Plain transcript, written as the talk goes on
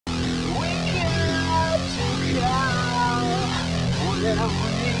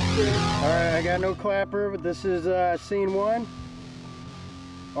Alright, I got no clapper, but this is scene 1.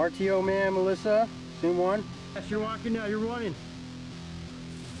 RTO man, Melissa, scene 1. Yes, you're walking now, you're running.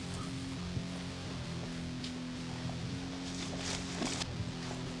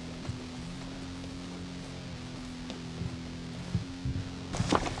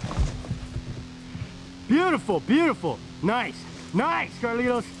 Beautiful, beautiful. Nice, nice,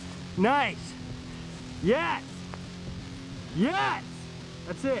 Carlitos. Nice. Yes. Yes.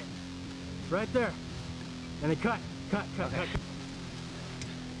 That's it. Right there. And then cut.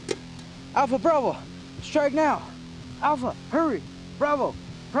 Alpha, Bravo. Strike now. Alpha, hurry. Bravo,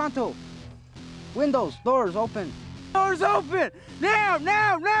 pronto. Windows, doors open. Doors open. Now,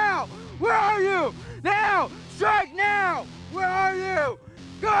 now, now. Where are you? Now. Strike now. Where are you?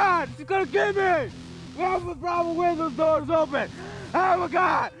 God, it's gonna get me. Alpha, Bravo, windows, doors open. Oh my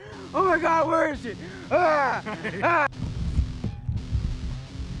God. Oh my God, where is she? Action.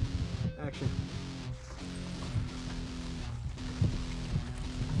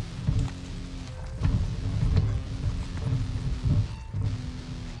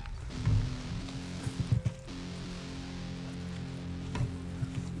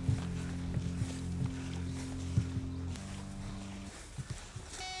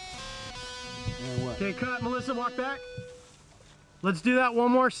 Okay, cut. Melissa, walk back. Let's do that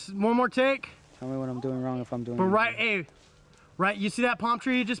one more take. Tell me what I'm doing wrong if I'm doing But wrong. right, hey, right, you see that palm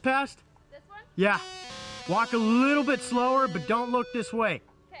tree you just passed? This one? Yeah. Walk a little bit slower, but don't look this way.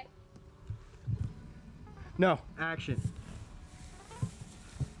 Okay. No, action.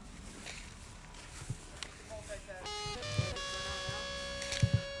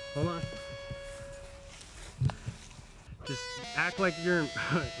 Hold on. Just act like you're in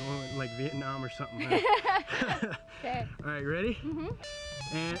like Vietnam or something. Okay. All right, ready? Mm-hmm.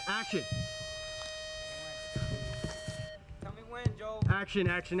 And action. Tell me when, Joe. Action,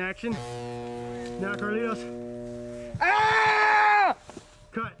 action, action. Now, Carlitos. Ah!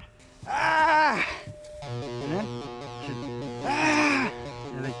 Cut. Ah! And then? Ah!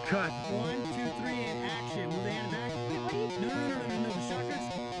 And then cut. 1, 2, 3, and action. Move the hand back. Wait, what are you doing? No, the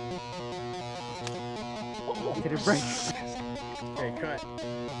shotguns. Did it break? Okay, cut.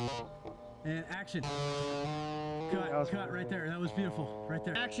 And action. Cut right there. That was beautiful. Right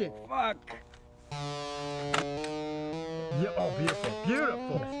there. Action. Fuck. Yeah, oh, beautiful.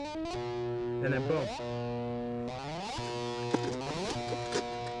 Beautiful. And then boom.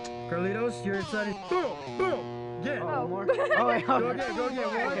 Carlitos, you're inside. Boom, boom. Get it. Oh, more? Oh, wait, Go again, go again.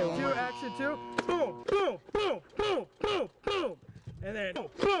 One, Okay, one two, more. action, 2. Boom, boom, boom, boom, boom, boom. And then boom,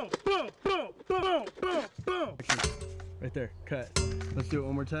 boom, boom, boom, boom, boom, boom. Right there, cut. Let's do it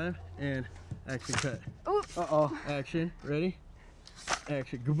one more time. And action, cut. Oops. Uh-oh. Action, ready?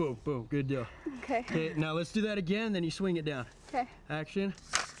 Action, go boom, boom, good deal. Okay. Okay, now let's do that again, then you swing it down. Okay. Action.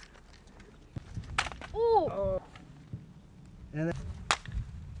 Ooh. And then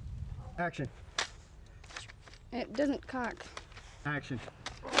action. It doesn't cock. Action.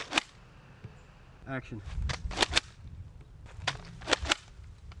 Action.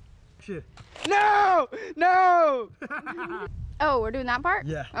 Shit. No! No! Oh, we're doing that part?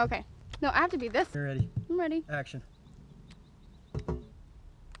 Yeah. Okay. No, I have to be this. You're ready. I'm ready. Action.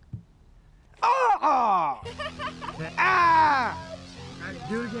 Oh! Okay. Ah!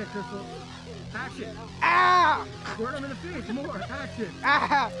 Do it again, Crystal. Action. Ah! Squirt him in the face. More. Action.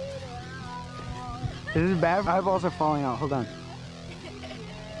 Ah! This is bad. Eyeballs are falling out. Hold on.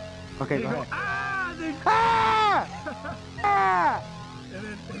 Okay, There go you go. ahead. Ah! Then, Ah! Ah! and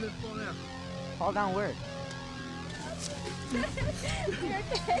then fall down. Fall down where? You're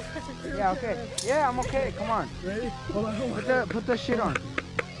okay. Yeah, okay. Yeah, I'm okay. Come on. Ready? Hold on. Put the shit on.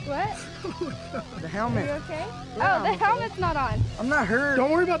 What? The Are helmet. you okay? Yeah, Oh, the I'm okay. helmet's not on. I'm not hurt.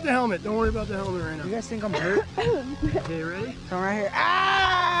 Don't worry about the helmet. Don't worry about the helmet right You now. guys think I'm hurt? Okay, ready? Come right here.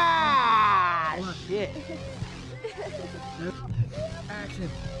 Ah! Hold on. Shit. Action.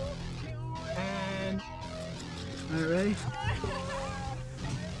 And. All right, ready?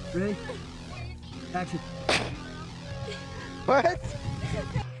 Ready? Action. What?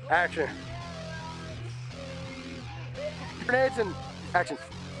 Action. Grenades and action.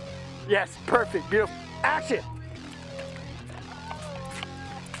 Yes, perfect, beautiful. Action.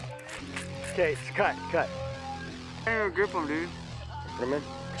 Okay, cut. Hey, grip him, dude. Put him in.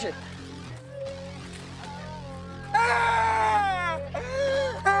 Action. Ah!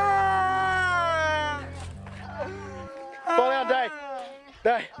 Ah! Fall down, die.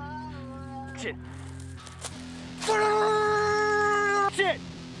 Die. Shit. Shit.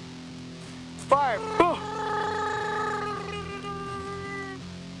 Fire. Boom.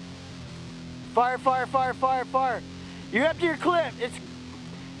 Fire. You empty your clip.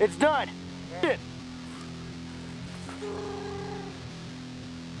 It's done. Shit.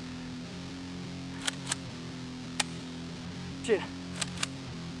 Shit.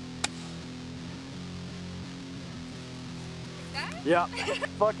 Yeah.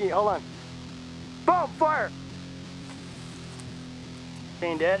 Fucking, hold on. Boom, fire.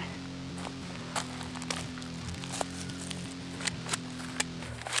 Ain't dead.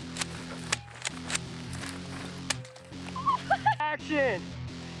 Action.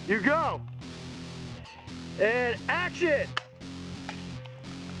 You go. And action.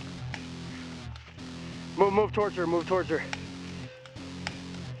 Move towards her, move towards her.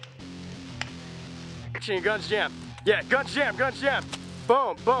 Action, guns jam. Yeah, guns jam, guns jam.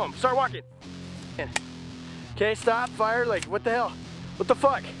 Boom, boom, start walking. Okay, stop, fire, like, what the hell? What the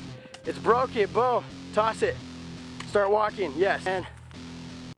fuck? It's broken, boom, toss it. Start walking, yes. And